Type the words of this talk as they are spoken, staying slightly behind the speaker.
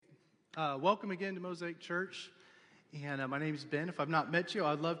Welcome again to Mosaic Church, and my name's Ben. If I've not met you,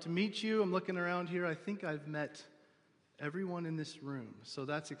 I'd love to meet you. I'm looking around here. I think I've met everyone in this room, so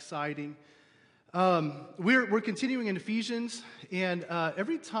that's exciting. We're continuing in Ephesians, and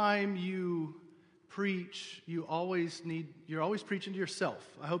every time you preach, you're always preaching to yourself.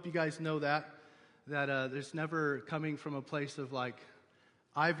 I hope you guys know that there's never coming from a place of like,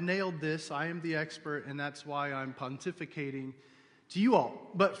 I've nailed this, I am the expert, and that's why I'm pontificating to you all.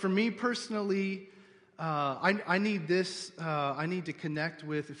 But for me personally, I need this. I need to connect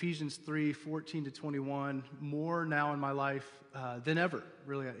with Ephesians 3:14 to 21 more now in my life than ever.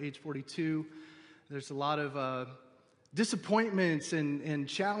 Really, at age 42, there's a lot of disappointments and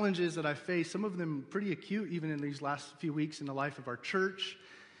challenges that I face. Some of them pretty acute, even in these last few weeks in the life of our church.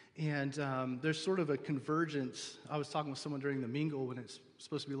 And there's sort of a convergence. I was talking with someone during the mingle when it's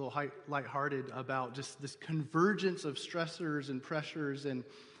supposed to be a little lighthearted about just this convergence of stressors and pressures. And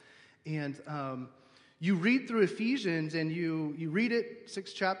you read through Ephesians and you read it,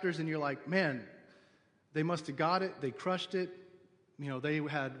 6 chapters, and you're like, man, they must have got it. They crushed it. You know, they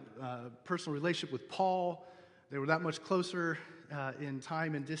had a personal relationship with Paul. They were that much closer in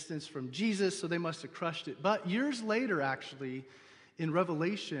time and distance from Jesus, so they must have crushed it. But years later, actually, in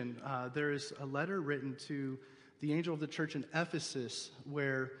Revelation, there is a letter written to the angel of the church in Ephesus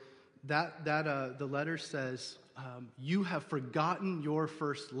where the letter says, you have forgotten your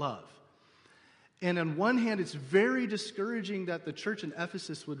first love. And on one hand, it's very discouraging that the church in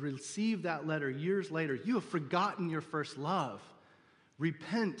Ephesus would receive that letter years later. You have forgotten your first love.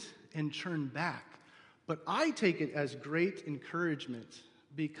 Repent and turn back. But I take it as great encouragement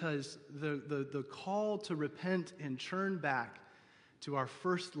because the call to repent and turn back to our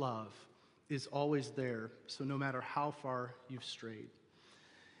first love is always there, so no matter how far you've strayed.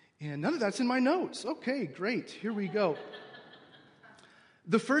 And none of that's in my notes. Okay, great. Here we go.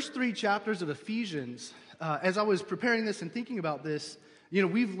 The first 3 chapters of Ephesians, as I was preparing this and thinking about this, you know,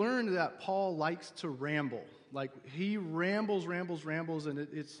 we've learned that Paul likes to ramble. Like, he rambles, and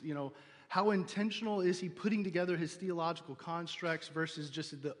it's, you know, how intentional is he putting together his theological constructs versus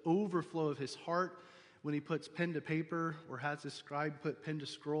just the overflow of his heart when he puts pen to paper or has his scribe put pen to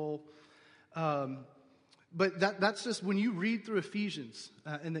scroll. But that's just when you read through Ephesians,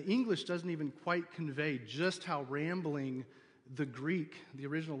 and the English doesn't even quite convey just how rambling the Greek, the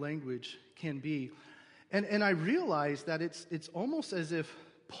original language, can be. And I realize that it's almost as if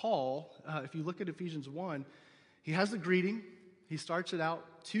Paul, if you look at Ephesians 1, he has the greeting. He starts it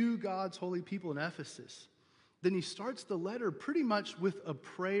out to God's holy people in Ephesus. Then he starts the letter pretty much with a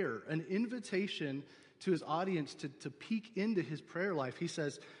prayer, an invitation to his audience to peek into his prayer life. He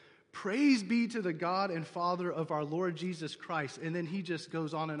says, praise be to the God and Father of our Lord Jesus Christ. And then he just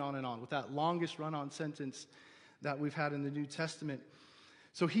goes on and on and on with that longest run-on sentence that we've had in the New Testament.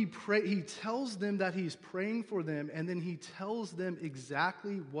 So he tells them that he's praying for them, and then he tells them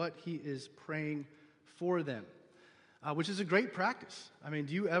exactly what he is praying for them, which is a great practice. I mean,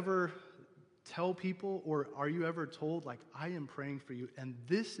 do you ever tell people, or are you ever told, like, I am praying for you, and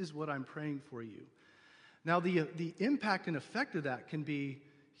this is what I'm praying for you? Now, the impact and effect of that can be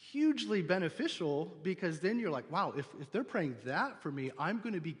hugely beneficial because then you're like, wow, if they're praying that for me, I'm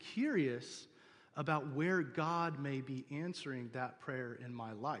going to be curious about where God may be answering that prayer in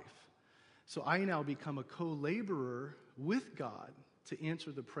my life. So I now become a co-laborer with God to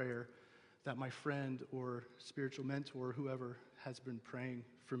answer the prayer that my friend or spiritual mentor or whoever has been praying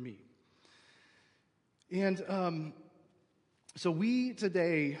for me. And so we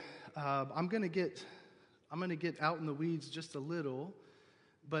today, I'm going to get out in the weeds just a little,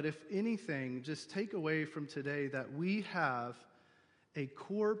 but if anything, just take away from today that we have a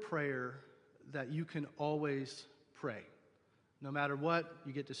core prayer that you can always pray. No matter what,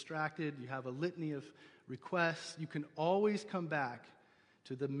 you get distracted, you have a litany of requests, you can always come back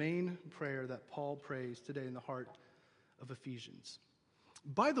to the main prayer that Paul prays today in the heart of Ephesians.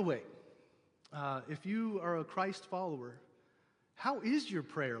 By the way, if you are a Christ follower, how is your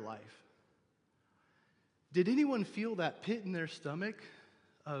prayer life? Did anyone feel that pit in their stomach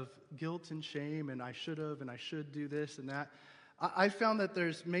of guilt and shame and I should have and I should do this and that? I found that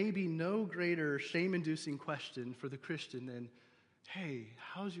there's maybe no greater shame-inducing question for the Christian than, hey,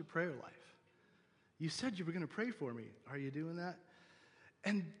 how's your prayer life? You said you were going to pray for me. Are you doing that?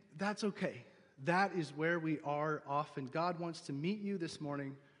 And that's okay. That is where we are often. God wants to meet you this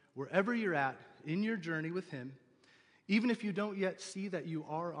morning wherever you're at in your journey with Him, even if you don't yet see that you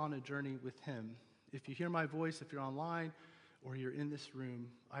are on a journey with Him. If you hear my voice, if you're online or you're in this room,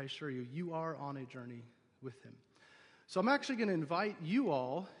 I assure you, you are on a journey with Him. So I'm actually going to invite you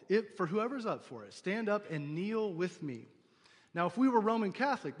all, for whoever's up for it, stand up and kneel with me Now, if we were Roman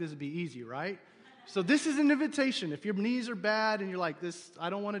Catholic, this would be easy, right? So this is an invitation. If your knees are bad and you're like, this, I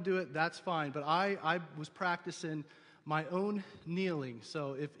don't want to do it, that's fine. But I was practicing my own kneeling.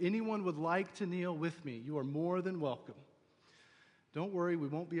 So if anyone would like to kneel with me, you are more than welcome. Don't worry, we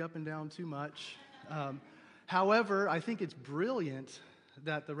won't be up and down too much. However, I think it's brilliant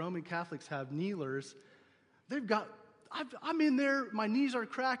that the Roman Catholics have kneelers. I'm in there, my knees are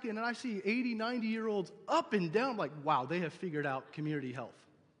cracking, and I see 80, 90-year-olds up and down. I'm like, wow, they have figured out community health.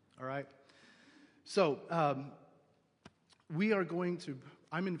 All right? So, I'm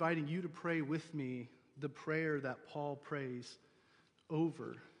inviting you to pray with me the prayer that Paul prays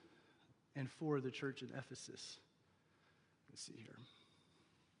over and for the church in Ephesus. Let's see here.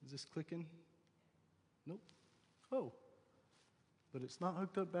 Is this clicking? Nope. Oh. But it's not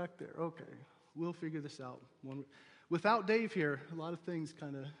hooked up back there. Okay. We'll figure this out. Without Dave here, a lot of things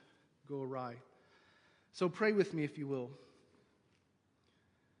kind of go awry. So pray with me if you will.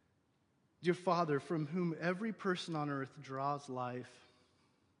 Dear Father, from whom every person on earth draws life,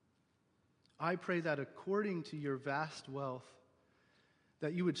 I pray that according to your vast wealth,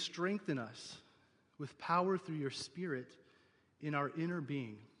 that you would strengthen us with power through your Spirit in our inner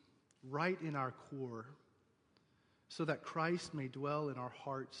being, right in our core, so that Christ may dwell in our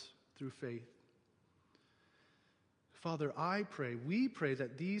hearts through faith. Father, we pray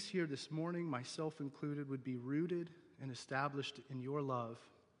that these here this morning, myself included, would be rooted and established in your love,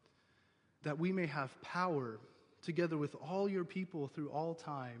 that we may have power, together with all your people through all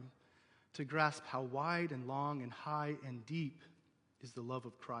time, to grasp how wide and long and high and deep is the love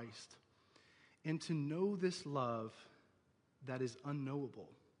of Christ, and to know this love that is unknowable,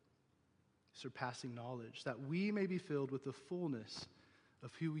 surpassing knowledge, that we may be filled with the fullness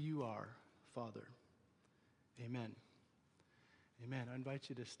of who you are, Father. Amen. Amen. I invite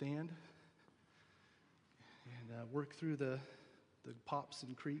you to stand and work through the pops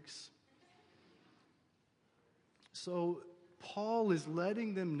and creaks. So Paul is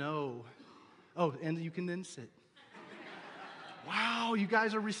letting them know. Oh, and you can then sit. Wow, you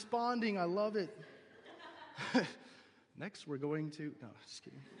guys are responding. I love it. Next, we're going to... No, just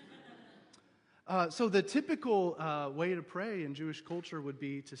kidding. So the typical way to pray in Jewish culture would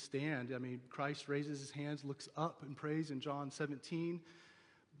be to stand. I mean, Christ raises his hands, looks up and prays in John 17.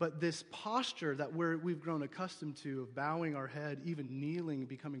 But this posture that we've grown accustomed to of bowing our head, even kneeling,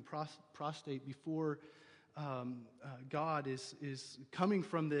 becoming prostrate before God is coming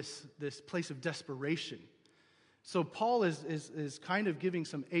from this place of desperation. So Paul is kind of giving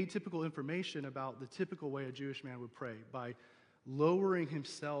some atypical information about the typical way a Jewish man would pray by lowering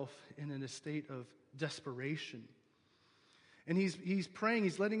himself in a state of desperation. And he's praying,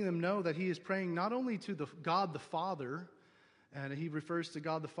 he's letting them know that he is praying not only to God the Father, and he refers to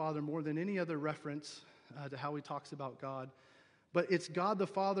God the Father more than any other reference to how he talks about God, but it's God the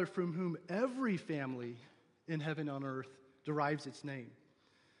Father from whom every family in heaven and on earth derives its name.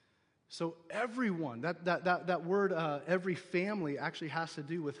 So everyone, that word, every family, actually has to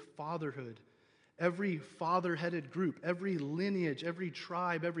do with fatherhood. Every father-headed group, every lineage, every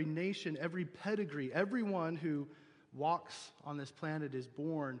tribe, every nation, every pedigree, everyone who walks on this planet is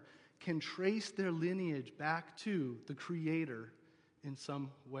born can trace their lineage back to the Creator in some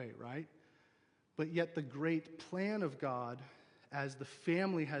way, right? But yet the great plan of God, as the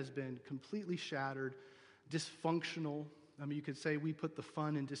family has been completely shattered, dysfunctional. I mean, you could say we put the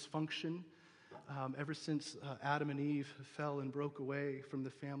fun in dysfunction. Ever since Adam and Eve fell and broke away from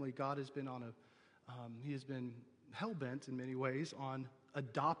the family, God has been he has been hell-bent in many ways on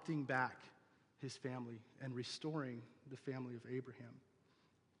adopting back his family and restoring the family of Abraham.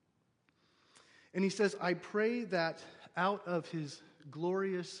 And he says, I pray that out of his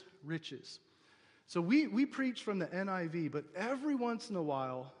glorious riches. So we preach from the NIV, but every once in a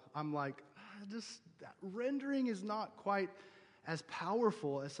while, I'm like, that rendering is not quite as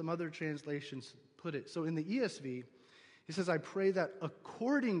powerful as some other translations put it. So in the ESV, he says, I pray that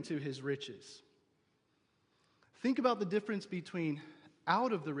according to his riches. Think about the difference between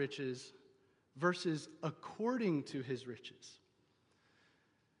out of the riches versus according to his riches.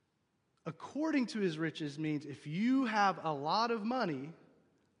 According to his riches means if you have a lot of money,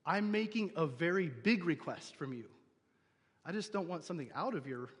 I'm making a very big request from you. I just don't want something out of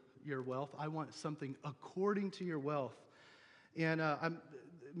your wealth. I want something according to your wealth. And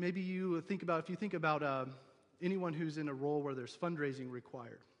maybe you think about, if you think about anyone who's in a role where there's fundraising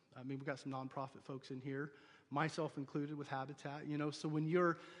required. I mean, we've got some nonprofit folks in here, myself included with Habitat, so when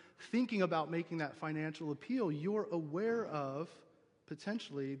you're thinking about making that financial appeal, you're aware of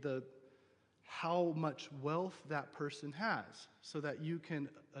potentially how much wealth that person has so that you can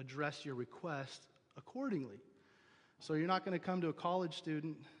address your request accordingly. So you're not going to come to a college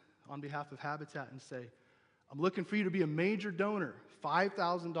student on behalf of Habitat and say, I'm looking for you to be a major donor,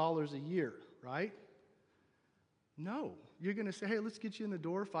 $5,000 a year, right? No. You're going to say, hey, let's get you in the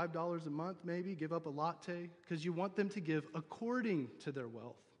door, $5 a month maybe, give up a latte, because you want them to give according to their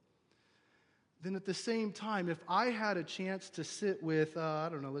wealth. Then at the same time, if I had a chance to sit with,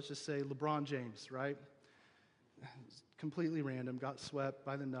 let's just say LeBron James, right? Completely random, got swept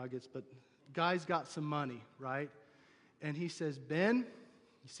by the Nuggets, but guy's got some money, right? And he says, Ben,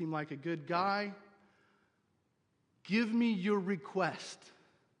 you seem like a good guy. Give me your request.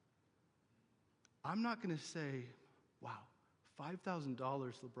 I'm not going to say, wow, $5,000,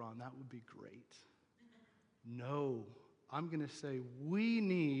 LeBron, that would be great. No, I'm going to say, we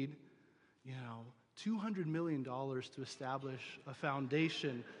need, $200 million to establish a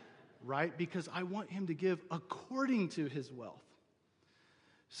foundation, right? Because I want him to give according to his wealth.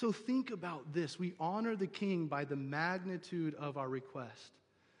 So think about this. We honor the king by the magnitude of our request.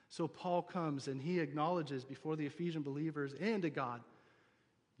 So Paul comes and he acknowledges before the Ephesian believers and to God,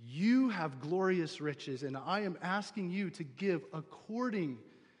 you have glorious riches, and I am asking you to give according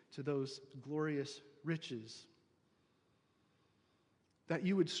to those glorious riches. That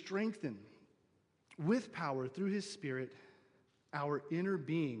you would strengthen with power through his Spirit our inner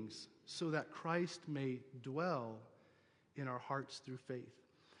beings so that Christ may dwell in our hearts through faith.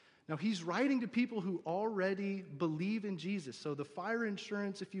 Now, he's writing to people who already believe in Jesus. So the fire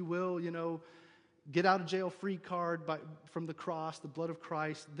insurance, if you will, get out of jail free card from the cross, the blood of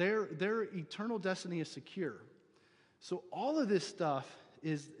Christ, their eternal destiny is secure. So all of this stuff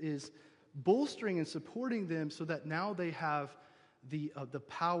is bolstering and supporting them so that now they have the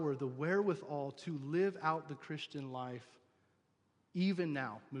power, the wherewithal to live out the Christian life even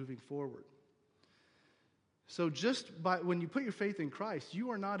now, moving forward. So when you put your faith in Christ,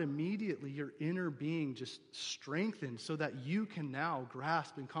 you are not immediately your inner being just strengthened so that you can now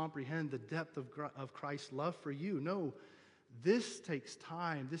grasp and comprehend the depth of Christ's love for you. No, this takes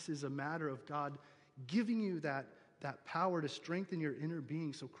time. This is a matter of God giving you that power to strengthen your inner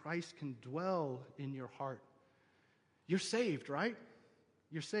being so Christ can dwell in your heart. You're saved, right?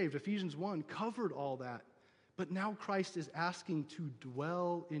 You're saved. Ephesians 1 covered all that. But now Christ is asking to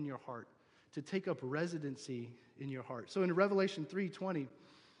dwell in your heart, to take up residency in your heart. So in Revelation 3:20,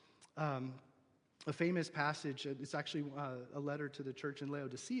 a famous passage, it's actually a letter to the church in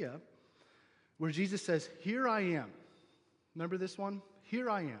Laodicea, where Jesus says, here I am. Remember this one? Here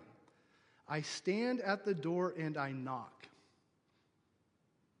I am. I stand at the door and I knock.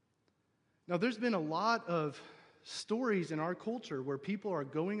 Now there's been a lot of stories in our culture where people are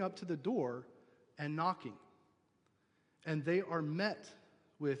going up to the door and knocking. And they are met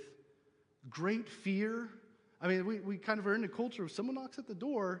with great fear. I mean, we kind of are in a culture, if someone knocks at the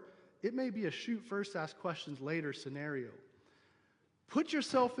door, it may be a shoot first, ask questions later scenario. Put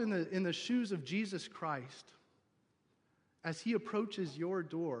yourself in the shoes of Jesus Christ as he approaches your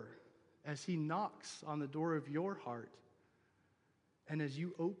door, as he knocks on the door of your heart. And as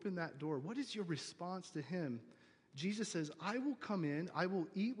you open that door, what is your response to him? Jesus says, I will come in, I will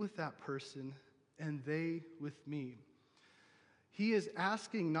eat with that person, and they with me. He is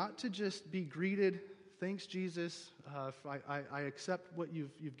asking not to just be greeted, thanks Jesus, I accept what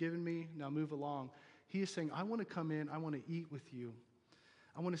you've given me, now move along. He is saying, I want to come in, I want to eat with you.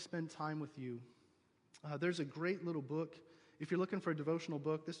 I want to spend time with you. There's a great little book. If you're looking for a devotional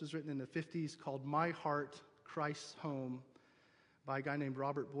book, this was written in the 50s called My Heart, Christ's Home by a guy named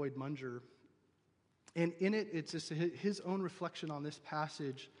Robert Boyd Munger. And in it, it's just his own reflection on this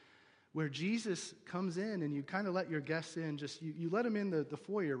passage where Jesus comes in and you kind of let your guests in, just you let them in the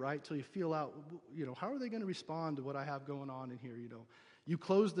foyer, right, till you feel out, how are they going to respond to what I have going on in here, You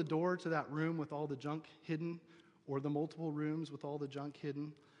close the door to that room with all the junk hidden, or the multiple rooms with all the junk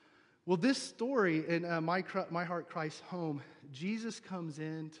hidden. Well, this story in My Heart, Christ's Home, Jesus comes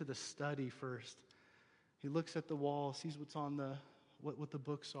into the study first. He looks at the wall, sees what's on what the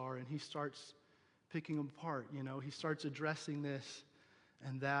books are, and he starts picking them apart, He starts addressing this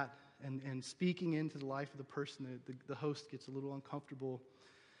and that, and speaking into the life of the person. The host gets a little uncomfortable.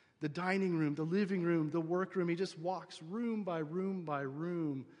 The dining room, the living room, the workroom, he just walks room by room by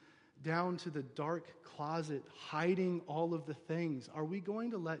room down to the dark closet, hiding all of the things. Are we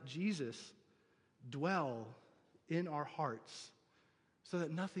going to let Jesus dwell in our hearts so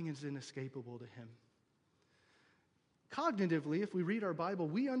that nothing is inescapable to him? Cognitively, if we read our Bible,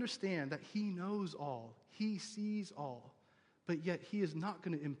 we understand that he knows all, he sees all. But yet he is not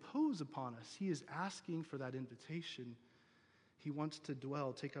going to impose upon us. He is asking for that invitation. He wants to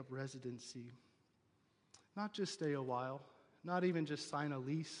dwell, take up residency. Not just stay a while, not even just sign a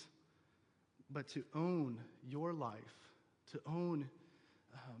lease but to own your life, to own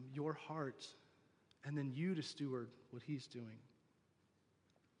your heart, and then you to steward what he's doing.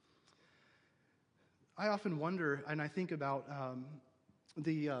 I often wonder, and I think about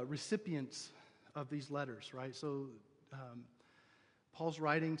the recipients of these letters, right? So Paul's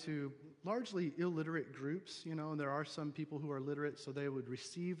writing to largely illiterate groups, and there are some people who are literate, so they would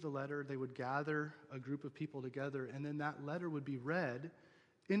receive the letter, they would gather a group of people together, and then that letter would be read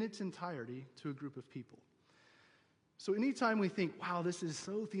in its entirety to a group of people. So anytime we think, wow, this is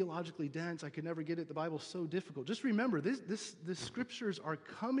so theologically dense, I could never get it, the Bible's so difficult, just remember, the scriptures are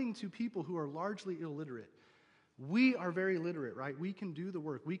coming to people who are largely illiterate. We are very literate, right? We can do the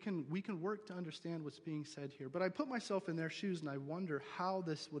work. We can work to understand what's being said here. But I put myself in their shoes and I wonder how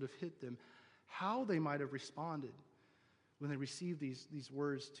this would have hit them, how they might have responded when they received these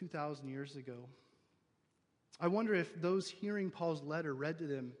words 2,000 years ago. I wonder if those hearing Paul's letter read to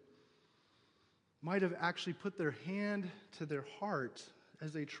them might have actually put their hand to their heart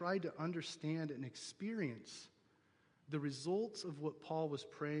as they tried to understand and experience the results of what Paul was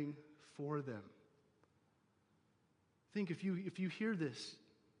praying for them. Think, if you hear this,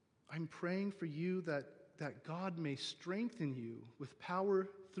 I'm praying for you that God may strengthen you with power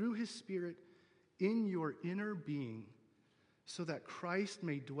through his Spirit in your inner being, so that Christ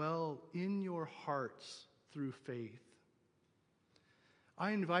may dwell in your hearts through faith.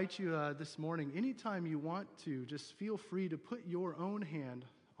 I invite you this morning, anytime you want to, just feel free to put your own hand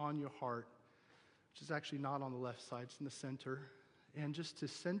on your heart, which is actually not on the left side, it's in the center, and just to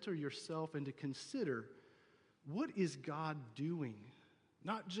center yourself and to consider, what is God doing?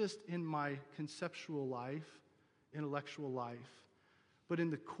 Not just in my conceptual life, intellectual life, but in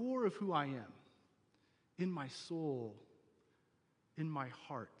the core of who I am, in my soul, in my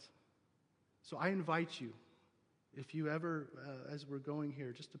heart. So I invite you, if you ever, as we're going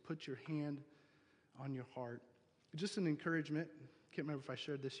here, just to put your hand on your heart. Just an encouragement. Can't remember if I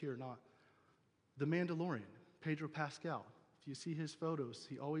shared this here or not. The Mandalorian, Pedro Pascal. If you see his photos,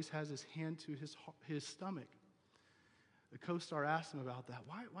 he always has his hand to his stomach. The co-star asked him about that.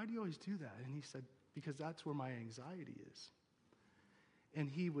 Why do you always do that? And he said, because that's where my anxiety is. And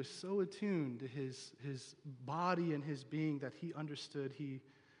he was so attuned to his body and his being that he understood he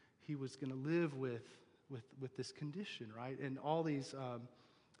was going to live with this condition, right? And all these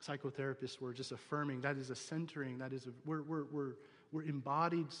psychotherapists were just affirming that is a centering, that is we're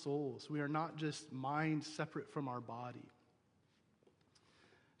embodied souls. We are not just mind separate from our body.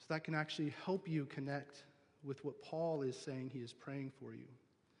 So that can actually help you connect with what Paul is saying he is praying for you.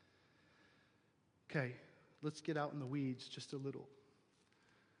 Okay, let's get out in the weeds just a little.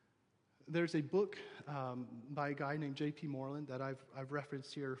 There's a book by a guy named J.P. Moreland that I've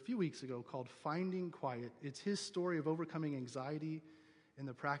referenced here a few weeks ago called Finding Quiet. It's his story of overcoming anxiety and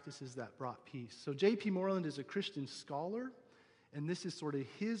the practices that brought peace. So J.P. Moreland is a Christian scholar, and this is sort of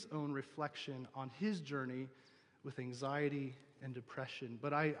his own reflection on his journey with anxiety and depression.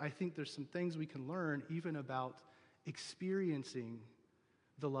 But I think there's some things we can learn even about experiencing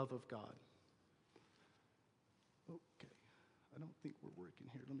the love of God. Okay, I don't think we're working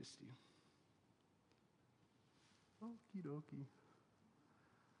here. Let me see. Okie dokie.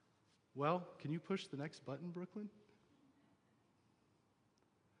 Well, can you push the next button, Brooklyn?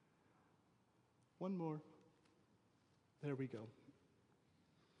 One more. There we go.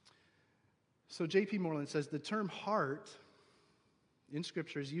 So J.P. Moreland says the term heart in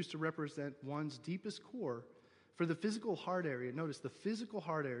Scripture is used to represent one's deepest core. For the physical heart area, notice the physical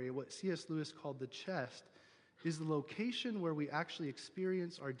heart area, what C.S. Lewis called the chest, is the location where we actually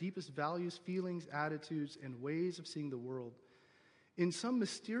experience our deepest values, feelings, attitudes, and ways of seeing the world. In some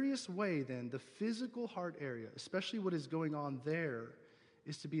mysterious way, then, the physical heart area, especially what is going on there,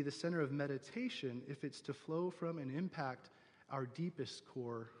 is to be the center of meditation if it's to flow from and impact our deepest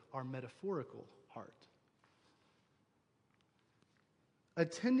core, our metaphorical heart.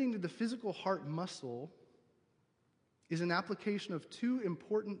 Attending to the physical heart muscle is an application of two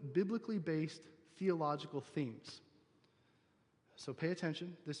important biblically based theological themes. So pay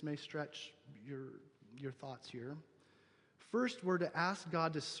attention. This may stretch your thoughts here. First, we're to ask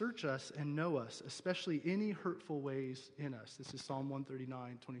God to search us and know us, especially any hurtful ways in us. This is Psalm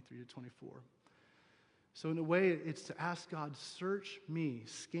 139, 23 to 24. So in a way, it's to ask God, search me,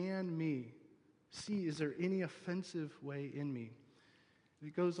 scan me, see, is there any offensive way in me?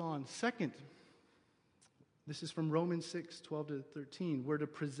 It goes on. Second, this is from Romans 6, 12 to 13. We're to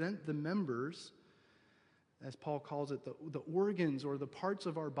present the members, as Paul calls it, the organs or the parts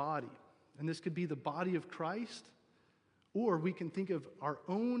of our body. And this could be the body of Christ, or we can think of our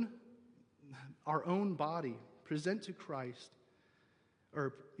own body, present to Christ,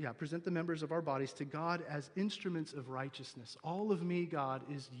 present the members of our bodies to God as instruments of righteousness. All of me, God,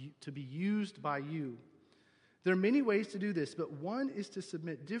 is to be used by you. There are many ways to do this, but one is to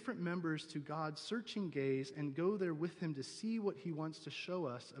submit different members to God's searching gaze and go there with him to see what he wants to show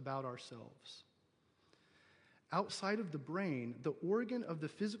us about ourselves. Outside of the brain, the organ of the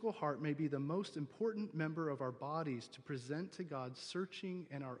physical heart may be the most important member of our bodies to present to God, searching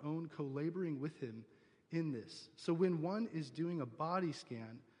and our own co-laboring with him in this. So when one is doing a body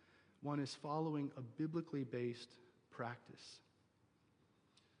scan, one is following a biblically based practice.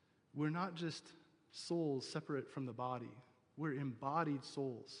 We're not just souls separate from the body. We're embodied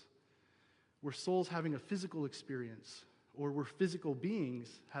souls. We're souls having a physical experience, or we're physical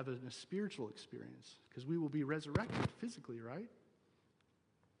beings having a spiritual experience, because we will be resurrected physically, right?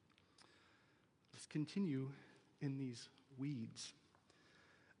 Let's continue in these weeds.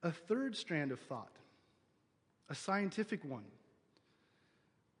 A third strand of thought, a scientific one.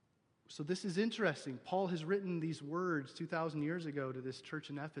 So this is interesting. Paul has written these words 2,000 years ago to this church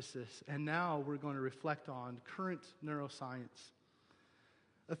in Ephesus, and now we're going to reflect on current neuroscience.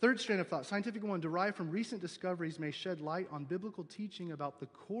 A third strand of thought, scientific one, derived from recent discoveries, may shed light on biblical teaching about the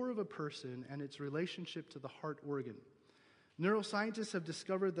core of a person and its relationship to the heart organ. Neuroscientists have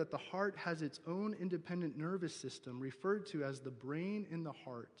discovered that the heart has its own independent nervous system, referred to as the brain in the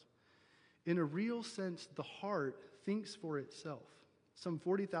heart. In a real sense, the heart thinks for itself. Some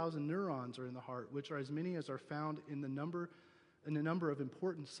 40,000 neurons are in the heart, which are as many as are found in a number of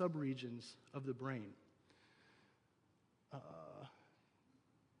important subregions of the brain.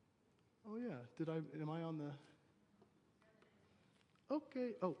 Oh yeah, am I on the... Okay,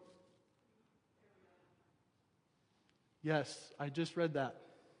 oh. Yes, I just read that.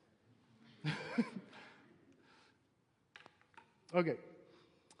 Okay.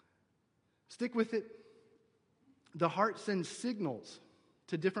 Stick with it. The heart sends signals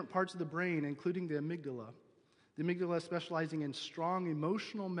to different parts of the brain, including the amygdala. The amygdala specializing in strong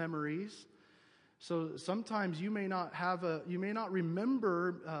emotional memories. So sometimes you may not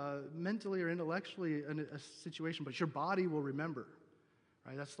remember mentally or intellectually a situation, but your body will remember.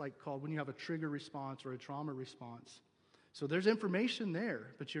 Right? That's called when you have a trigger response or a trauma response. So there's information there,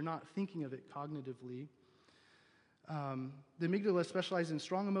 but you're not thinking of it cognitively. The amygdala specializes in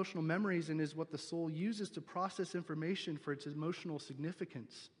strong emotional memories and is what the soul uses to process information for its emotional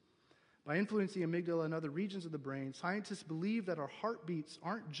significance. By influencing the amygdala and other regions of the brain, scientists believe that our heartbeats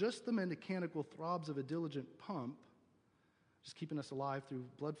aren't just the mechanical throbs of a diligent pump, just keeping us alive through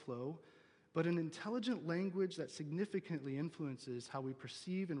blood flow, but an intelligent language that significantly influences how we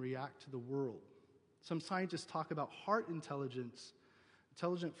perceive and react to the world. Some scientists talk about heart intelligence,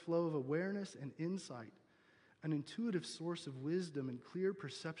 intelligent flow of awareness and insight, an intuitive source of wisdom and clear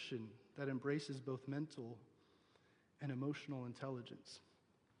perception that embraces both mental and emotional intelligence.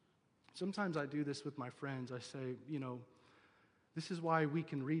 Sometimes I do this with my friends. I say, this is why we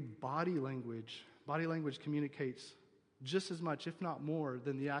can read body language. Body language communicates just as much, if not more,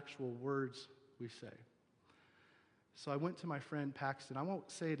 than the actual words we say. So I went to my friend Paxton. I won't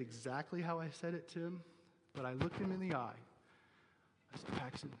say it exactly how I said it to him, but I looked him in the eye. I said,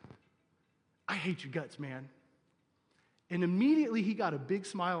 Paxton, I hate your guts, man. And immediately he got a big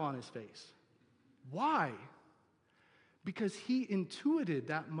smile on his face. Why? Because he intuited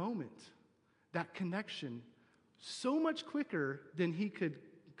that moment, that connection, so much quicker than he could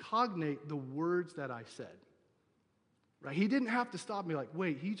cognate the words that I said. Right? He didn't have to stop me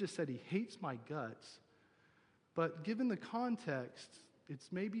wait, he just said he hates my guts. But given the context, it's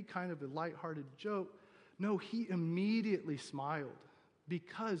maybe kind of a lighthearted joke. No, he immediately smiled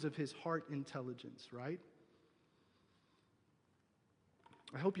because of his heart intelligence, right?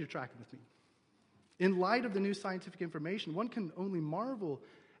 I hope you're tracking with me. In light of the new scientific information, one can only marvel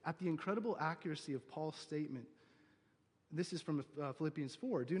at the incredible accuracy of Paul's statement. This is from Philippians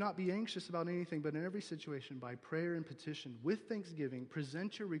 4. Do not be anxious about anything, but in every situation, by prayer and petition, with thanksgiving,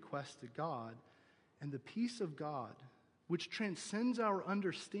 present your requests to God, and the peace of God, which transcends our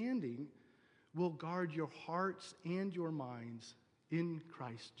understanding, will guard your hearts and your minds in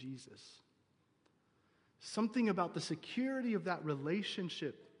Christ Jesus. Something about the security of that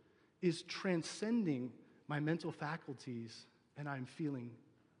relationship is transcending my mental faculties, and I'm feeling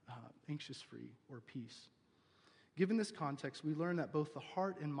anxious-free or peace. Given this context, we learn that both the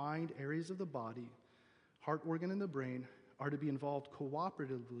heart and mind areas of the body, heart organ and the brain, are to be involved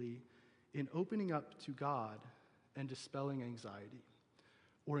cooperatively in opening up to God and dispelling anxiety.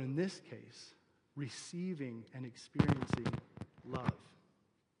 Or in this case, receiving and experiencing love.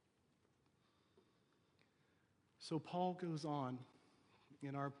 So Paul goes on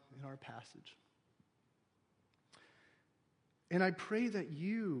in our passage. And I pray that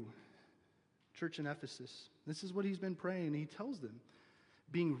you, church in Ephesus, this is what he's been praying. He tells them,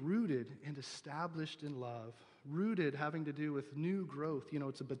 being rooted and established in love. Rooted having to do with new growth.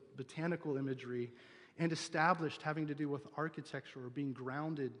 It's a botanical imagery. And established having to do with architecture or being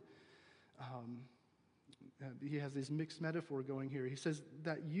grounded. He has this mixed metaphor going here. He says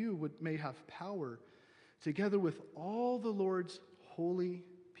that you may have power together with all the Lord's holy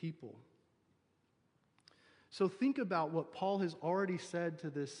people. So think about what Paul has already said to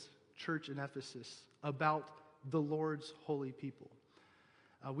this church in Ephesus about the Lord's holy people.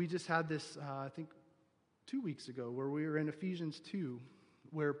 We just had this, I think, 2 weeks ago, where we were in Ephesians 2,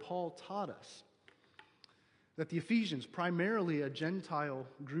 where Paul taught us that the Ephesians, primarily a Gentile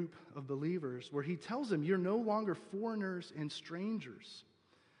group of believers, where he tells them, you're no longer foreigners and strangers,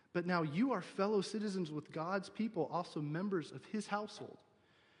 but now you are fellow citizens with God's people, also members of his household.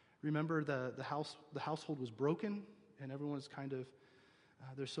 Remember, the household was broken, and everyone's kind of,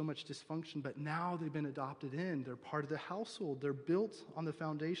 there's so much dysfunction, but now they've been adopted in. They're part of the household. They're built on the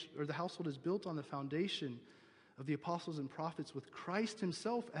foundation, or the household is built on the foundation of the apostles and prophets, with Christ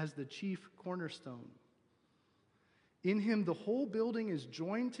himself as the chief cornerstone. In him, the whole building is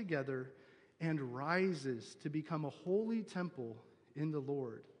joined together and rises to become a holy temple in the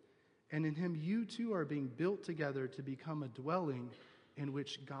Lord. And in him, you too are being built together to become a dwelling in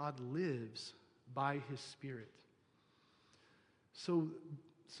which God lives by his Spirit. So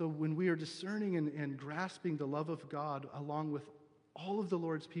when we are discerning and grasping the love of God along with all of the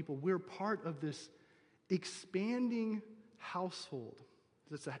Lord's people, we're part of this expanding household.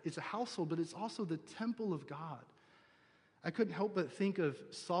 It's a household, but it's also the temple of God. I couldn't help but think of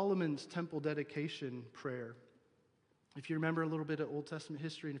Solomon's temple dedication prayer. If you remember a little bit of Old Testament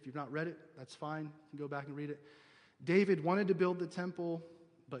history, and if you've not read it, that's fine. You can go back and read it. David wanted to build the temple,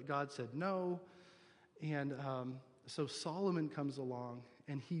 but God said no. And so Solomon comes along,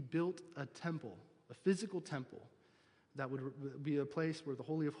 and he built a temple, a physical temple, that would be a place where the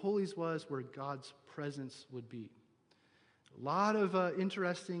Holy of Holies was, where God's presence would be. A lot of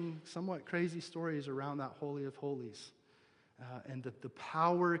interesting, somewhat crazy stories around that Holy of Holies. And the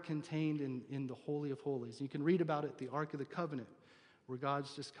power contained in the Holy of Holies. You can read about it, the Ark of the Covenant, where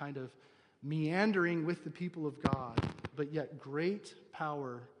God's just kind of meandering with the people of God. But yet great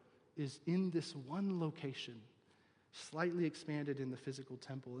power is in this one location, slightly expanded in the physical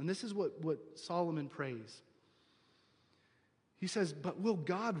temple. And this is what Solomon prays. He says, but will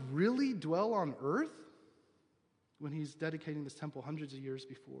God really dwell on earth? When he's dedicating this temple hundreds of years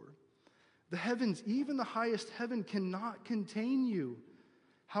before. The heavens, even the highest heaven, cannot contain you.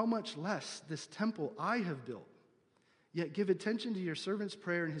 How much less this temple I have built? Yet give attention to your servant's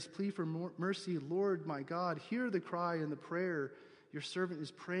prayer and his plea for mercy. Lord, my God, hear the cry and the prayer your servant is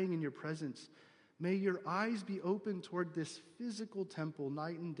praying in your presence. May your eyes be open toward this physical temple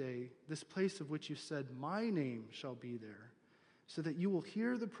night and day, this place of which you said, my name shall be there, so that you will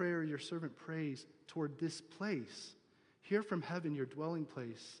hear the prayer your servant prays toward this place. Hear from heaven your dwelling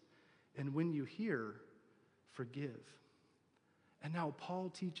place. And when you hear, forgive. And now Paul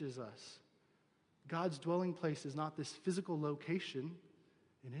teaches us God's dwelling place is not this physical location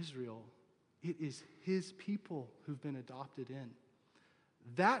in Israel. It is his people who've been adopted in.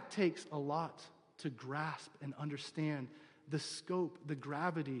 That takes a lot to grasp and understand the scope, the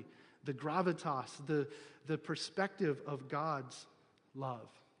gravity, the gravitas, the perspective of God's love.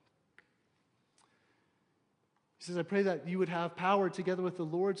 He says, I pray that you would have power together with the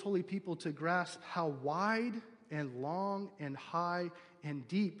Lord's holy people to grasp how wide and long and high and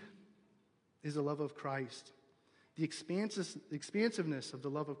deep is the love of Christ. The expansiveness of the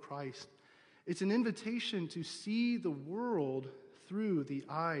love of Christ. It's an invitation to see the world through the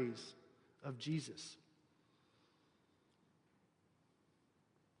eyes of Jesus.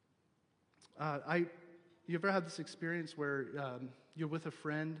 You ever had this experience where you're with a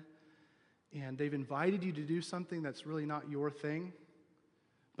friend and they've invited you to do something that's really not your thing,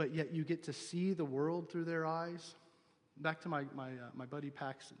 but yet you get to see the world through their eyes? Back to my buddy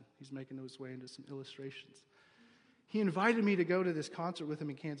Paxton. He's making his way into some illustrations. He invited me to go to this concert with him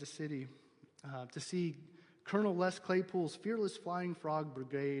in Kansas City to see Colonel Les Claypool's Fearless Flying Frog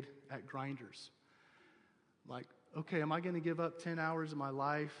Brigade at Grinders. Like, okay, am I going to give up 10 hours of my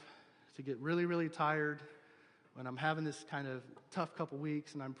life to get really, really tired when I'm having this kind of tough couple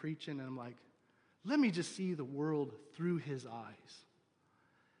weeks and I'm preaching and I'm like, let me just see the world through his eyes.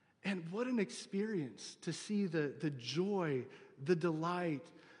 And what an experience to see the joy, the delight.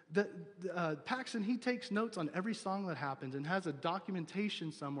 Paxton, he takes notes on every song that happens and has a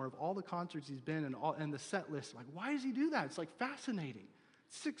documentation somewhere of all the concerts he's been and the set list. Like, why does he do that? It's like fascinating.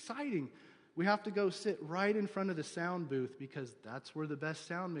 It's exciting. We have to go sit right in front of the sound booth because that's where the best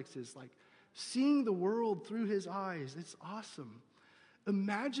sound mix is. Like, seeing the world through his eyes, it's awesome.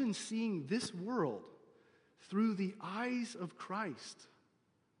 Imagine seeing this world through the eyes of Christ.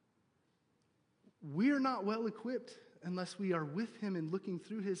 We are not well equipped unless we are with him and looking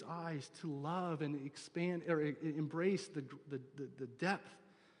through his eyes to love and expand or embrace the depth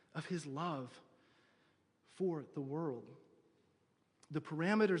of his love for the world. The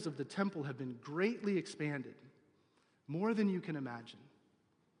parameters of the temple have been greatly expanded, more than you can imagine.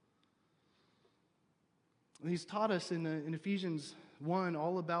 And he's taught us in Ephesians 1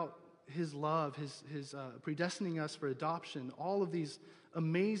 all about his love, his predestining us for adoption, all of these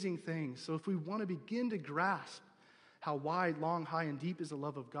amazing things. So if we want to begin to grasp how wide, long, high, and deep is the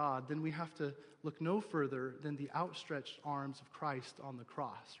love of God, then we have to look no further than the outstretched arms of Christ on the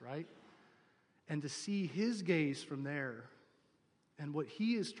cross, right? And to see his gaze from there and what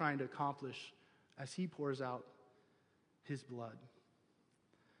he is trying to accomplish as he pours out his blood.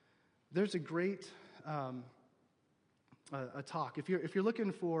 There's a great a talk. If you're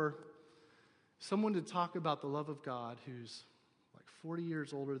looking for someone to talk about the love of God who's like 40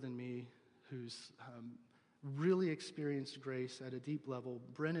 years older than me, who's really experienced grace at a deep level,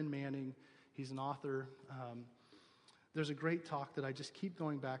 Brennan Manning, he's an author. There's a great talk that I just keep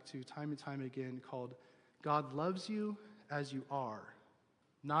going back to time and time again called God Loves You as You Are,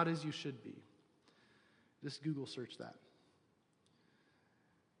 Not As You Should Be. Just Google search that.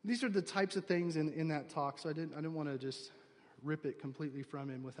 These are the types of things in that talk, so I didn't want to just rip it completely from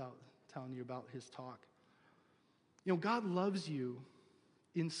him without telling you about his talk. You know, God loves you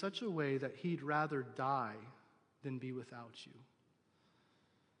in such a way that he'd rather die than be without you.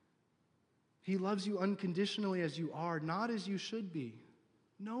 He loves you unconditionally as you are, not as you should be.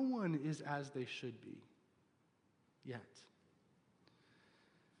 No one is as they should be yet.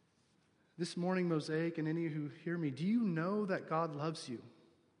 This morning, Mosaic, and any who hear me, do you know that God loves you?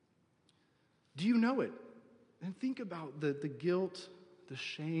 Do you know it? And think about the guilt, the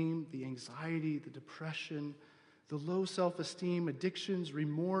shame, the anxiety, the depression, the low self-esteem, addictions,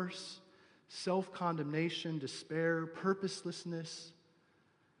 remorse, self-condemnation, despair, purposelessness.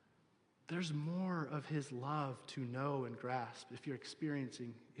 There's more of his love to know and grasp if you're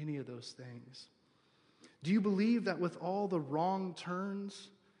experiencing any of those things. Do you believe that with all the wrong turns,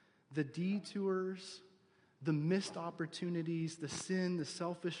 the detours, the missed opportunities, the sin, the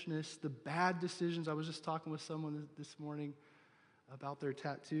selfishness, the bad decisions? I was just talking with someone this morning about their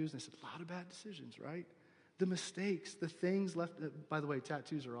tattoos, and they said, a lot of bad decisions, right? The mistakes, the things left. By the way,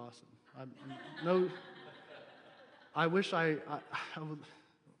 tattoos are awesome. I wish I would,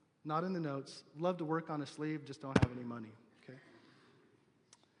 not in the notes, love to work on a sleeve, just don't have any money, okay?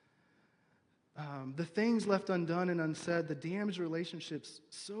 The things left undone and unsaid, the damaged relationships,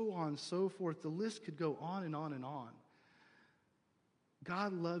 so on, so forth. The list could go on and on and on.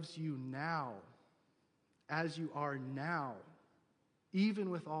 God loves you now, as you are now,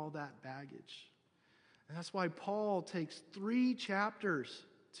 even with all that baggage. And that's why Paul takes 3 chapters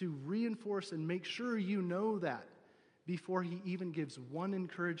to reinforce and make sure you know that before he even gives one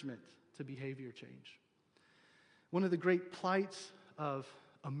encouragement to behavior change. One of the great plights of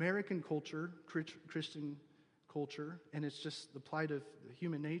American culture, Christian culture, and it's just the plight of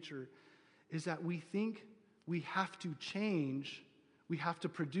human nature, is that we think we have to change, we have to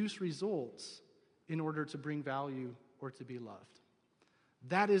produce results in order to bring value or to be loved.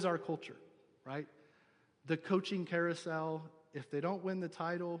 That is our culture, right? The coaching carousel, if they don't win the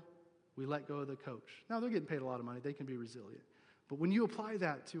title, we let go of the coach. Now, they're getting paid a lot of money. They can be resilient. But when you apply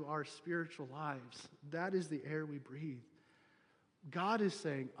that to our spiritual lives, that is the air we breathe. God is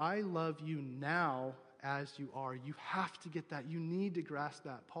saying, I love you now as you are. You have to get that. You need to grasp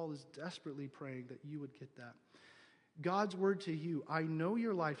that. Paul is desperately praying that you would get that. God's word to you, I know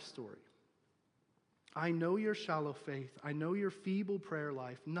your life story. I know your shallow faith. I know your feeble prayer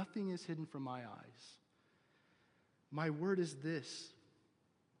life. Nothing is hidden from my eyes. My word is this.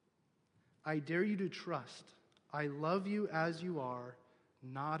 I dare you to trust. I love you as you are,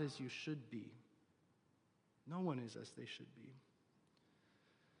 not as you should be. No one is as they should be.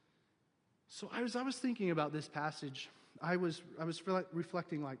 So as I was thinking about this passage, I was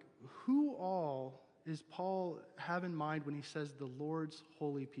reflecting, like, who all is Paul have in mind when he says the Lord's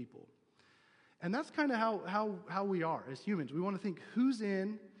holy people? And that's kind of how we are as humans. We want to think who's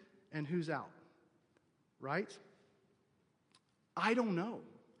in and who's out, right? I don't know.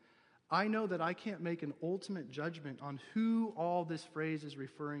 I know that I can't make an ultimate judgment on who all this phrase is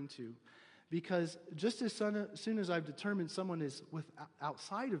referring to, because just as soon as I've determined someone is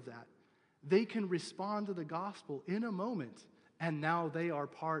outside of that, they can respond to the gospel in a moment and now they are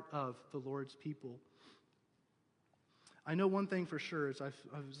part of the Lord's people. I know one thing for sure, as I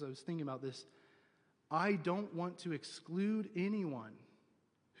was thinking about this, I don't want to exclude anyone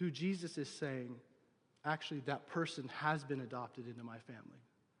who Jesus is saying, actually, that person has been adopted into my family.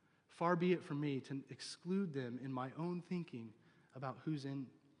 Far be it from me to exclude them in my own thinking about who's in.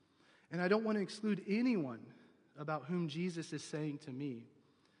 And I don't want to exclude anyone about whom Jesus is saying to me,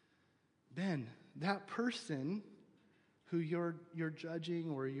 Ben, that person who you're judging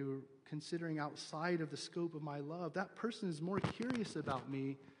or you're considering outside of the scope of my love, that person is more curious about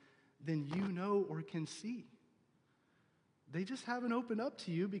me than you know or can see. They just haven't opened up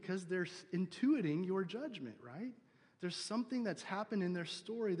to you because they're intuiting your judgment, right? There's something that's happened in their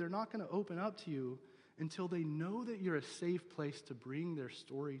story. They're not going to open up to you until they know that you're a safe place to bring their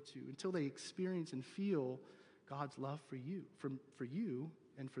story to, until they experience and feel God's love for you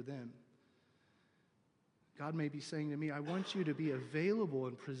and for them. God may be saying to me, I want you to be available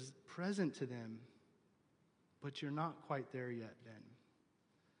and present to them, but you're not quite there yet, Ben.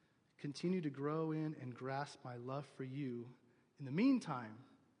 Continue to grow in and grasp my love for you. In the meantime,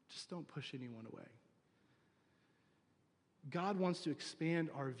 just don't push anyone away. God wants to expand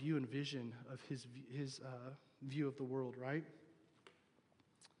our view and vision of his view of the world, right?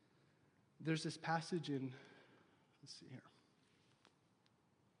 There's this passage in, let's see here.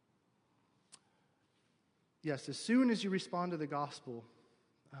 Yes, as soon as you respond to the gospel,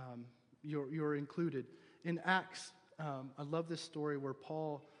 you're included. In Acts, I love this story where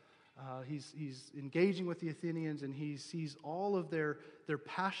Paul, he's engaging with the Athenians, and he sees all of their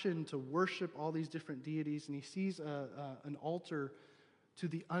passion to worship all these different deities, and he sees an altar to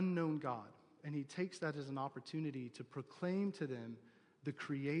the unknown God, and he takes that as an opportunity to proclaim to them the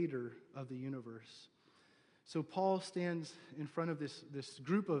creator of the universe. So Paul stands in front of this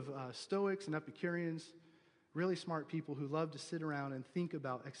group of Stoics and Epicureans, really smart people who love to sit around and think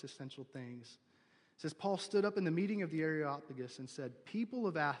about existential things. It says, Paul stood up in the meeting of the Areopagus and said, people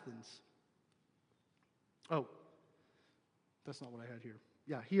of Athens. Oh, that's not what I had here.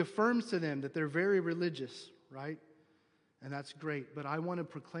 Yeah, he affirms to them that they're very religious, right? And that's great. But I want to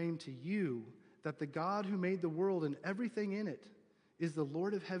proclaim to you that the God who made the world and everything in it is the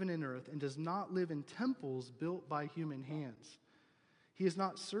Lord of heaven and earth and does not live in temples built by human hands. He is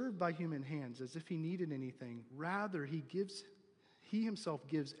not served by human hands as if he needed anything. Rather, he himself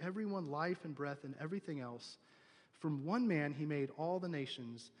gives everyone life and breath and everything else. From one man he made all the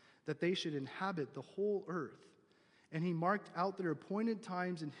nations, that they should inhabit the whole earth. And he marked out their appointed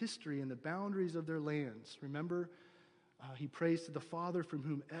times in history and the boundaries of their lands. Remember, he prays to the Father from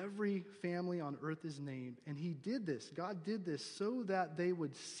whom every family on earth is named. And he did this, God did this, so that they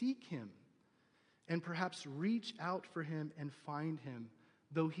would seek him and perhaps reach out for him and find him,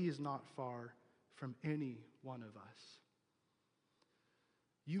 though he is not far from any one of us.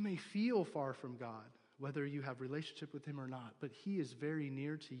 You may feel far from God, whether you have relationship with him or not, but he is very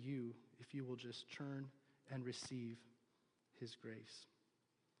near to you if you will just turn and receive his grace.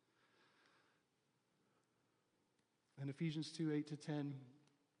 In Ephesians 2, 8 to 10,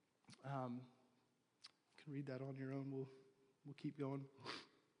 you can read that on your own. We'll keep going.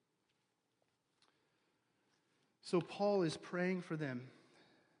 So Paul is praying for them.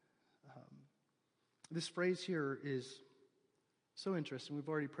 This phrase here is so interesting. We've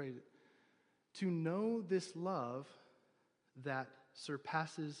already prayed it. To know this love that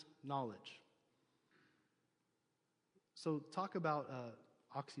surpasses knowledge. So talk about an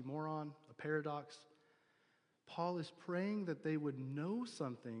oxymoron, a paradox. Paul is praying that they would know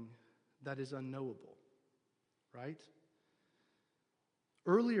something that is unknowable, right?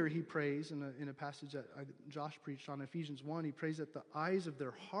 Earlier he prays in a passage that Josh preached on, Ephesians 1, he prays that the eyes of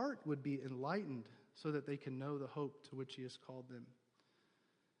their heart would be enlightened so that they can know the hope to which he has called them.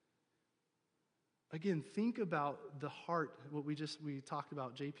 Again, think about the heart, what we talked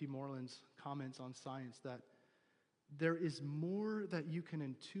about, J.P. Moreland's comments on science, that there is more that you can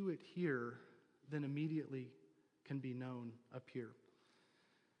intuit here than immediately can be known up here.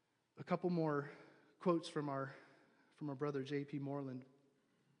 A couple more quotes from our brother J.P. Moreland.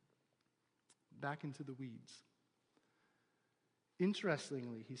 Back into the weeds.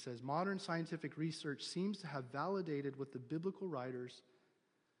 Interestingly, he says, modern scientific research seems to have validated what the biblical writers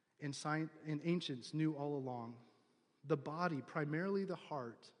and ancients knew all along. The body, primarily the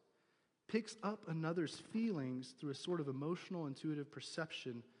heart, picks up another's feelings through a sort of emotional, intuitive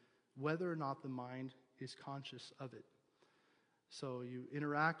perception, whether or not the mind is conscious of it. So you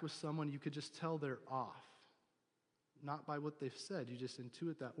interact with someone, you could just tell they're off. Not by what they've said, you just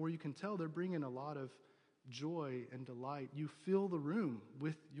intuit that. Or you can tell they're bringing a lot of joy and delight. You fill the room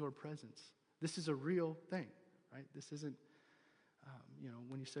with your presence. This is a real thing, right? This isn't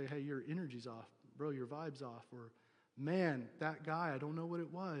When you say, hey, your energy's off, bro, your vibe's off, or man, that guy, I don't know what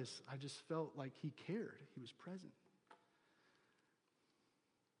it was. I just felt like he cared. He was present.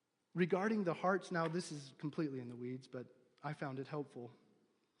 Regarding the heart's, now this is completely in the weeds, but I found it helpful.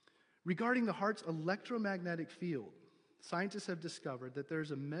 Regarding the heart's electromagnetic field, scientists have discovered that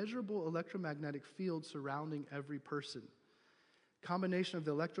there's a measurable electromagnetic field surrounding every person. Combination of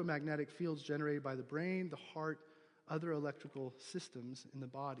the electromagnetic fields generated by the brain, the heart, other electrical systems in the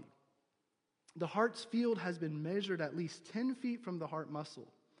body. The heart's field has been measured at least 10 feet from the heart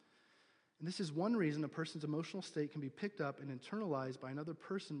muscle. And this is one reason a person's emotional state can be picked up and internalized by another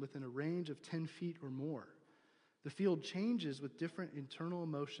person within a range of 10 feet or more. The field changes with different internal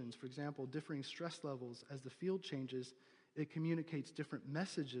emotions. For example, differing stress levels. As the field changes, it communicates different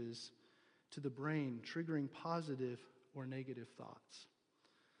messages to the brain, triggering positive or negative thoughts.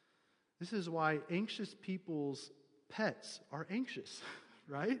 This is why anxious people's pets are anxious,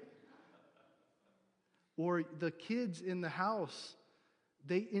 right? Or the kids in the house,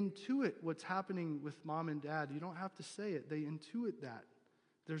 they intuit what's happening with mom and dad. You don't have to say it. They intuit that.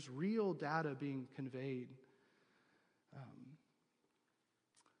 There's real data being conveyed.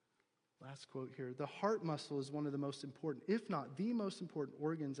 Last quote here. The heart muscle is one of the most important, if not the most important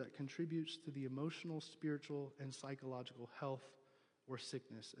organs that contributes to the emotional, spiritual, and psychological health or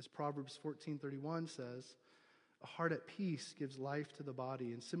sickness. As Proverbs 14:31 says, a heart at peace gives life to the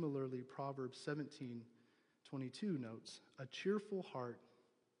body. And similarly, Proverbs 17:22 notes, a cheerful heart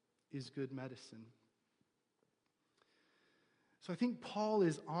is good medicine. So I think Paul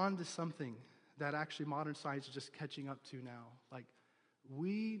is on to something that actually modern science is just catching up to now. Like,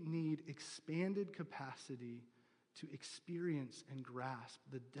 we need expanded capacity to experience and grasp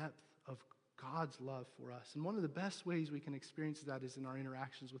the depth of God's love for us. And one of the best ways we can experience that is in our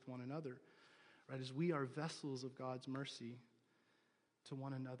interactions with one another, right? As we are vessels of God's mercy to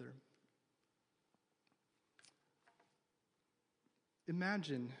one another.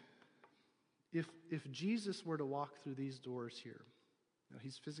 Imagine if Jesus were to walk through these doors here. Now,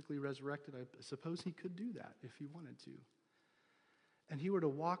 he's physically resurrected. I suppose he could do that if he wanted to. And he were to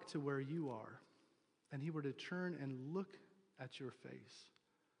walk to where you are, and he were to turn and look at your face.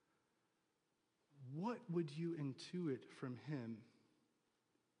 What would you intuit from him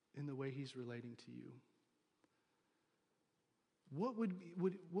in the way he's relating to you? What would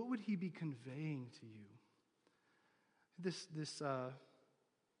he be conveying to you? This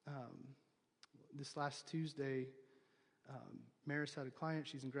last Tuesday, Maris had a client.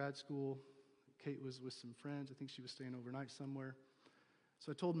 She's in grad school. Kate was with some friends. I think she was staying overnight somewhere.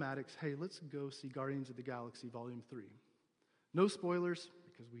 So I told Maddox, hey, let's go see Guardians of the Galaxy Volume 3. No spoilers,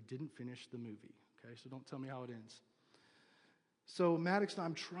 because we didn't finish the movie, okay? So don't tell me how it ends. So Maddox and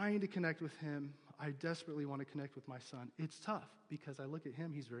I'm trying to connect with him. I desperately want to connect with my son. It's tough, because I look at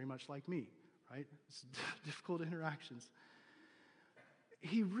him, he's very much like me, right? It's difficult interactions.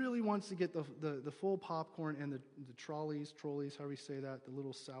 He really wants to get the full popcorn and the trolleys, however you say that, the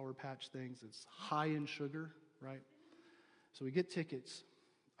little Sour Patch things. It's high in sugar, right? So we get tickets.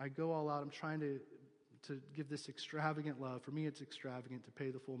 I go all out. I'm trying to give this extravagant love. For me, it's extravagant to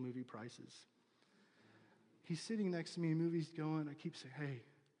pay the full movie prices. He's sitting next to me, movie's going. I keep saying, hey,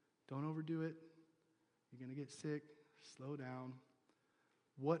 don't overdo it. You're going to get sick. Slow down.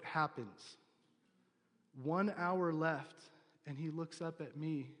 What happens? 1 hour left, and he looks up at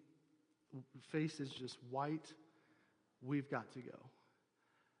me. Face is just white. We've got to go.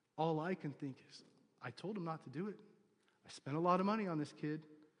 All I can think is, I told him not to do it. I spent a lot of money on this kid.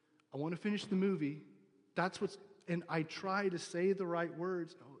 I want to finish the movie. And I try to say the right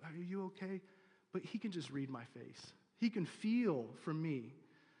words. Oh, are you okay? But he can just read my face. He can feel from me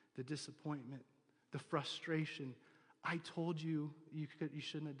the disappointment, the frustration. I told you you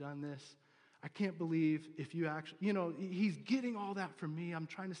shouldn't have done this. I can't believe if you actually, he's getting all that from me. I'm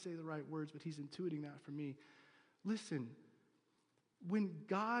trying to say the right words, but he's intuiting that from me. Listen, when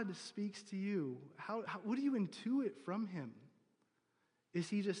God speaks to you, what do you intuit from him? Is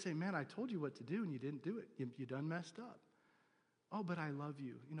he just saying, man, I told you what to do and you didn't do it. You done messed up. Oh, but I love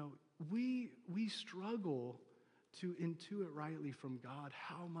you. We struggle to intuit rightly from God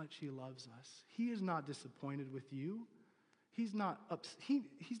how much he loves us. He is not disappointed with you. He's not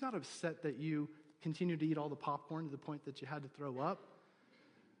upset that you continue to eat all the popcorn to the point that you had to throw up.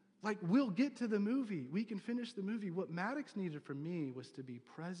 Like, we'll get to the movie. We can finish the movie. What Maddox needed from me was to be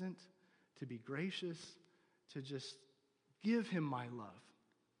present, to be gracious, to just give him my love.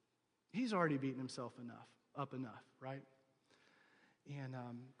 He's already beaten himself up enough, right? And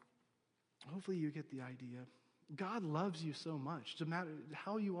hopefully you get the idea. God loves you so much, no matter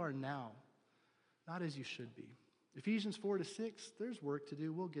how you are now, not as you should be. Ephesians 4-6, there's work to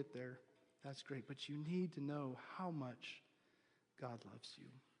do. We'll get there. That's great. But you need to know how much God loves you.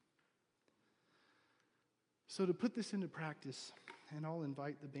 So to put this into practice, and I'll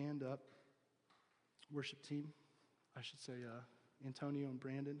invite the band up, worship team, I should say Antonio and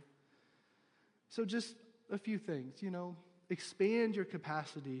Brandon. So just a few things, expand your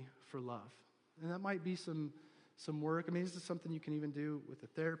capacity for love. And that might be some work. I mean, this is something you can even do with a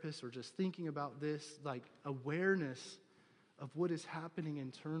therapist or just thinking about this, like awareness of what is happening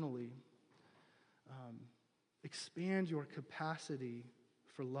internally. Expand your capacity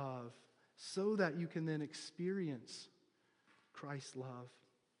for love so that you can then experience Christ's love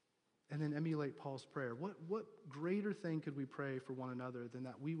and then emulate Paul's prayer. What greater thing could we pray for one another than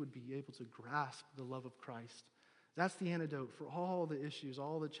that we would be able to grasp the love of Christ? That's the antidote for all the issues,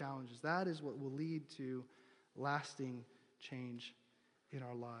 all the challenges. That is what will lead to lasting change in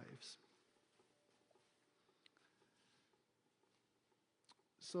our lives.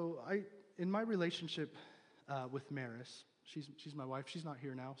 So in my relationship with Maris, she's my wife. She's not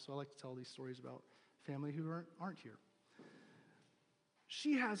here now, so I like to tell these stories about family who aren't here.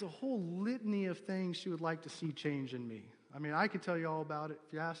 She has a whole litany of things she would like to see change in me. I mean, I could tell you all about it.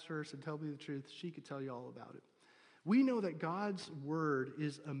 If you asked her to tell me the truth, she could tell you all about it. We know that God's word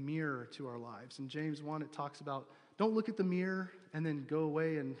is a mirror to our lives. In James 1, it talks about, don't look at the mirror and then go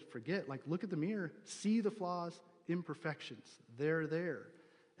away and forget. Like, look at the mirror, see the flaws, imperfections. They're there.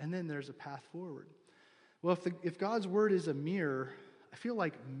 And then there's a path forward. Well, if God's word is a mirror, I feel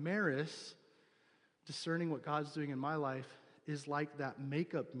like Maris, discerning what God's doing in my life, is like that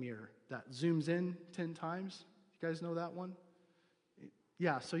makeup mirror that zooms in 10 times. You guys know that one?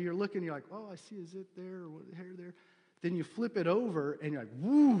 Yeah, so you're looking, you're like, oh, I see a zit there, or what hair there. Then you flip it over, and you're like,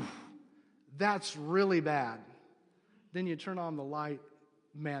 woo, that's really bad. Then you turn on the light,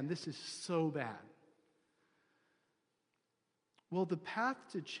 man, this is so bad. Well, the path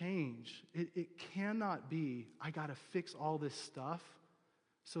to change, it cannot be, I got to fix all this stuff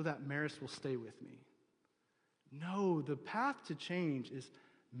so that Maris will stay with me. No, the path to change is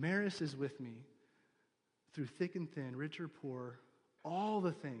Maris is with me through thick and thin, rich or poor, all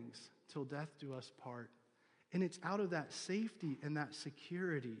the things till death do us part. And it's out of that safety and that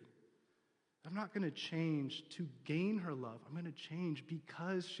security. I'm not going to change to gain her love. I'm going to change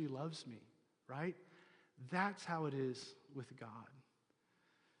because she loves me, right? That's how it is with God.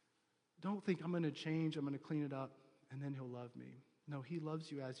 Don't think I'm going to change, I'm going to clean it up, and then he'll love me. No, he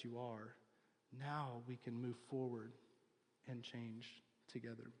loves you as you are. Now we can move forward and change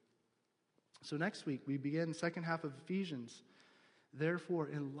together. So next week, we begin the second half of Ephesians. Therefore,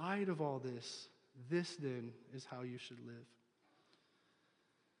 in light of all this, this then is how you should live.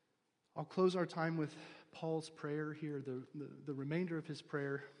 I'll close our time with Paul's prayer here, the remainder of his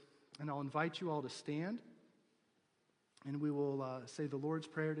prayer, and I'll invite you all to stand, and we will say the Lord's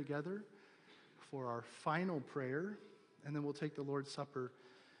Prayer together for our final prayer, and then we'll take the Lord's Supper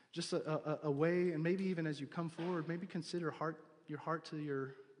just a way, and maybe even as you come forward, maybe consider your heart to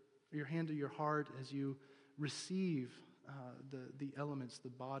your hand to your heart as you receive the elements, the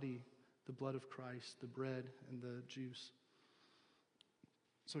body, the blood of Christ, the bread and the juice.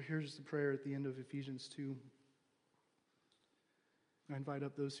 So here's the prayer at the end of Ephesians 2. I invite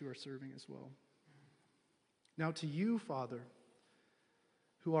up those who are serving as well. Now to you, Father,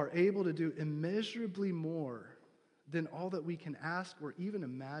 who are able to do immeasurably more than all that we can ask or even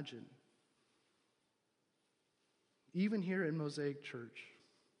imagine, even here in Mosaic Church,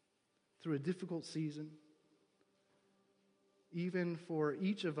 through a difficult season, even for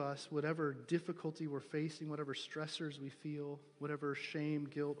each of us, whatever difficulty we're facing, whatever stressors we feel, whatever shame,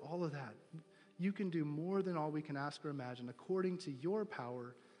 guilt, all of that, you can do more than all we can ask or imagine according to your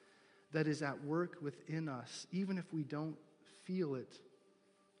power that is at work within us, even if we don't feel it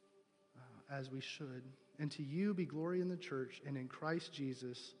as we should. And to you be glory in the church and in Christ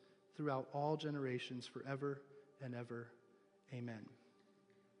Jesus throughout all generations, forever and ever. Amen.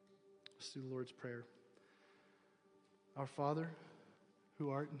 Let's do the Lord's Prayer. Our Father, who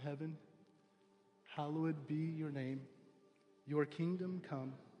art in heaven, hallowed be your name. Your kingdom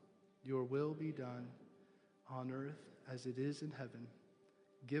come, your will be done, on earth as it is in heaven.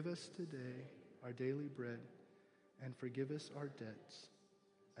 Give us today our daily bread, and forgive us our debts,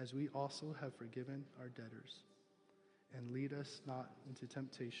 as we also have forgiven our debtors. And lead us not into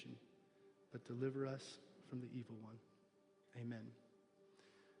temptation, but deliver us from the evil one. Amen.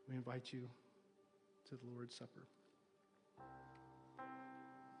 We invite you to the Lord's Supper.